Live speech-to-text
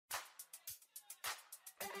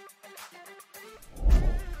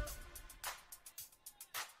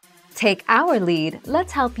Take our lead,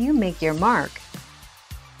 let's help you make your mark.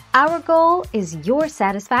 Our goal is your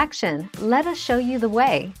satisfaction. Let us show you the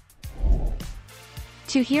way.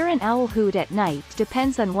 To hear an owl hoot at night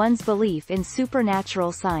depends on one's belief in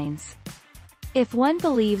supernatural signs. If one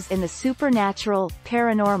believes in the supernatural,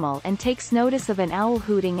 paranormal and takes notice of an owl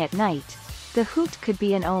hooting at night, the hoot could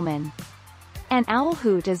be an omen. An owl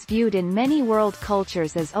hoot is viewed in many world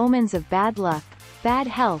cultures as omens of bad luck, bad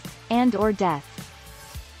health, and/or death.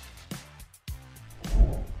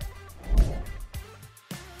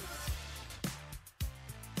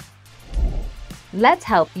 Let's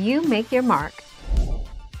help you make your mark.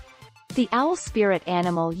 The owl spirit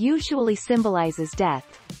animal usually symbolizes death,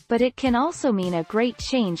 but it can also mean a great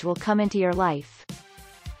change will come into your life.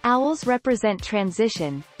 Owls represent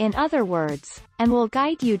transition, in other words, and will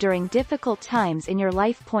guide you during difficult times in your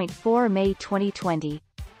life. 4 May 2020.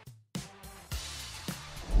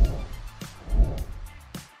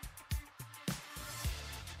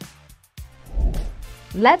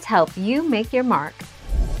 Let's help you make your mark.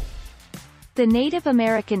 The Native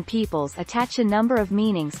American peoples attach a number of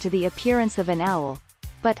meanings to the appearance of an owl,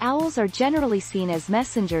 but owls are generally seen as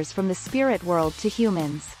messengers from the spirit world to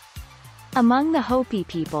humans. Among the Hopi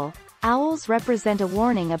people, owls represent a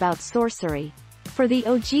warning about sorcery. For the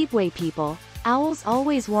Ojibwe people, owls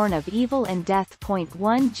always warn of evil and death.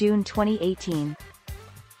 1 June 2018.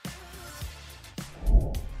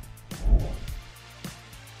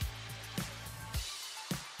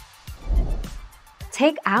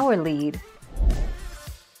 Take our lead.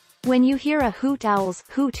 When you hear a hoot owl's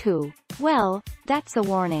hoot-hoo, well, that's a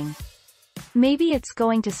warning. Maybe it's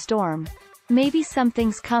going to storm. Maybe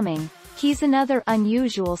something's coming. He's another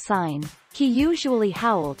unusual sign. He usually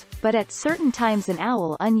howled, but at certain times an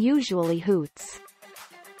owl unusually hoots.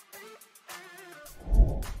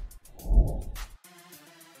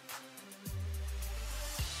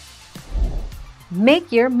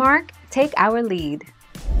 Make your mark, take our lead.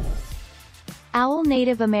 Owl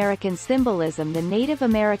Native American symbolism. The Native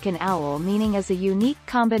American owl meaning is a unique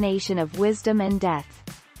combination of wisdom and death.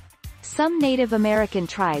 Some Native American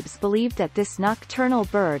tribes believed that this nocturnal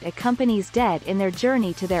bird accompanies dead in their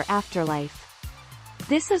journey to their afterlife.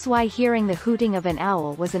 This is why hearing the hooting of an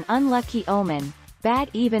owl was an unlucky omen. Bad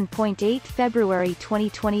even. 8 February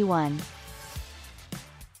 2021.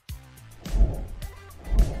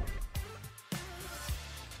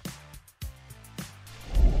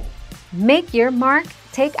 Make your mark,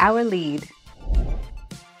 take our lead.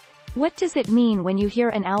 What does it mean when you hear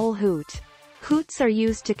an owl hoot? Hoots are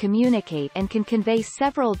used to communicate and can convey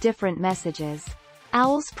several different messages.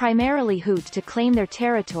 Owls primarily hoot to claim their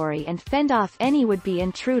territory and fend off any would-be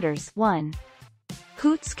intruders. 1.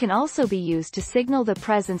 Hoots can also be used to signal the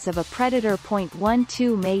presence of a predator.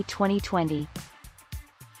 12 May 2020.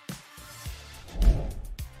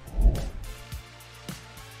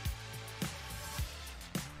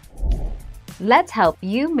 Let's help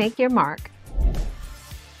you make your mark.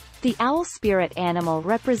 The owl spirit animal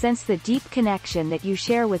represents the deep connection that you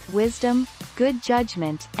share with wisdom, good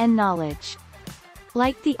judgment, and knowledge.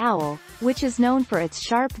 Like the owl, which is known for its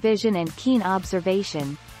sharp vision and keen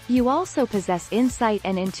observation, you also possess insight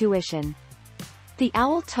and intuition. The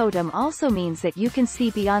owl totem also means that you can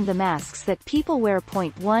see beyond the masks that people wear.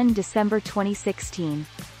 1 December 2016.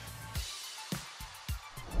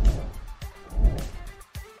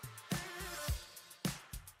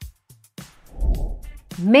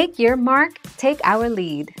 Make your mark, take our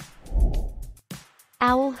lead.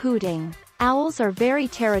 Owl hooting. Owls are very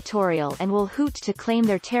territorial and will hoot to claim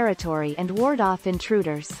their territory and ward off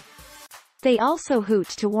intruders. They also hoot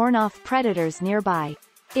to warn off predators nearby.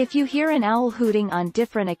 If you hear an owl hooting on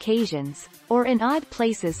different occasions, or in odd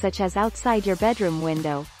places such as outside your bedroom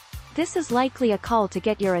window, this is likely a call to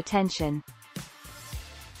get your attention.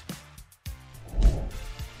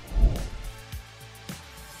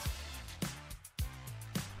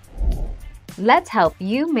 Let's help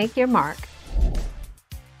you make your mark.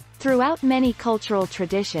 Throughout many cultural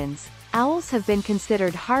traditions, owls have been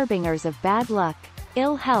considered harbingers of bad luck,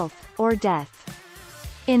 ill health, or death.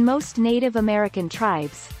 In most Native American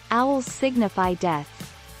tribes, owls signify death.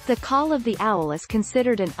 The call of the owl is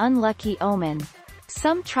considered an unlucky omen.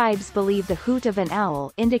 Some tribes believe the hoot of an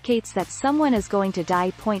owl indicates that someone is going to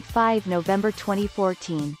die. 5 November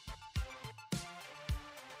 2014.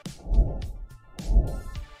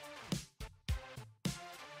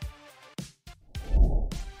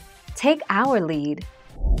 Take our lead.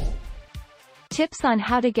 Tips on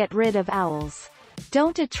how to get rid of owls.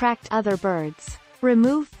 Don't attract other birds.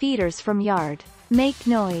 Remove feeders from yard. Make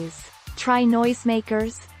noise. Try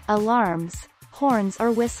noisemakers, alarms, horns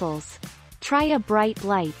or whistles. Try a bright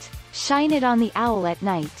light. Shine it on the owl at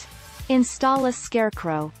night. Install a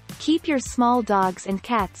scarecrow. Keep your small dogs and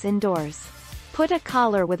cats indoors. Put a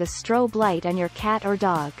collar with a strobe light on your cat or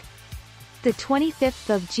dog. The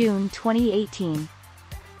 25th of June 2018.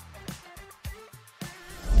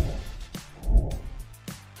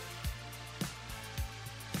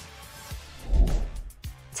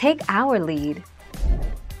 Take our lead.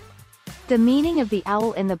 The meaning of the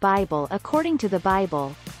owl in the Bible. According to the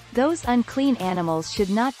Bible, those unclean animals should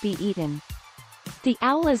not be eaten. The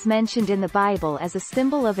owl is mentioned in the Bible as a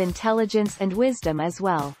symbol of intelligence and wisdom as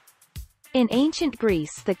well. In ancient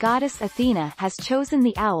Greece, the goddess Athena has chosen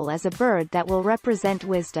the owl as a bird that will represent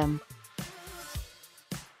wisdom.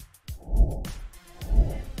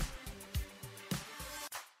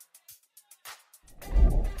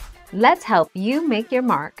 Let's help you make your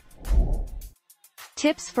mark.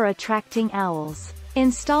 Tips for attracting owls.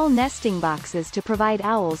 Install nesting boxes to provide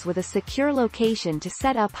owls with a secure location to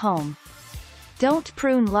set up home. Don't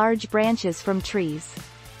prune large branches from trees.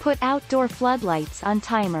 Put outdoor floodlights on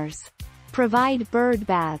timers. Provide bird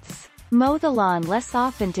baths. Mow the lawn less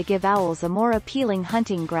often to give owls a more appealing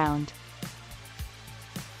hunting ground.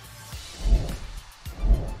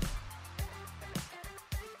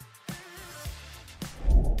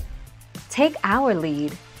 Take our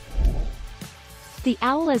lead. The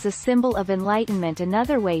owl is a symbol of enlightenment.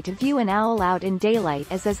 Another way to view an owl out in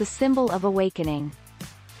daylight is as a symbol of awakening.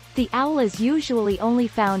 The owl is usually only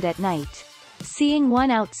found at night. Seeing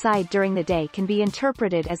one outside during the day can be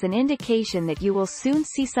interpreted as an indication that you will soon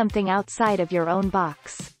see something outside of your own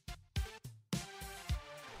box.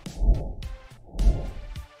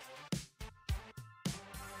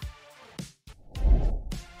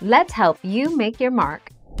 Let's help you make your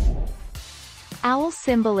mark. Owl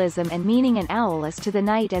symbolism and meaning. An owl is to the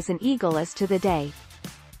night as an eagle is to the day.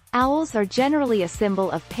 Owls are generally a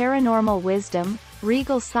symbol of paranormal wisdom,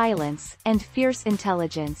 regal silence, and fierce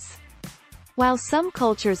intelligence. While some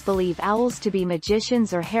cultures believe owls to be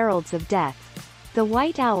magicians or heralds of death, the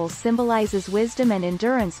white owl symbolizes wisdom and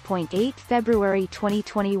endurance. 8 February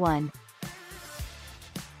 2021.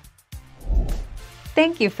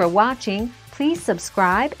 Thank you for watching. Please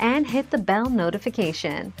subscribe and hit the bell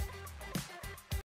notification.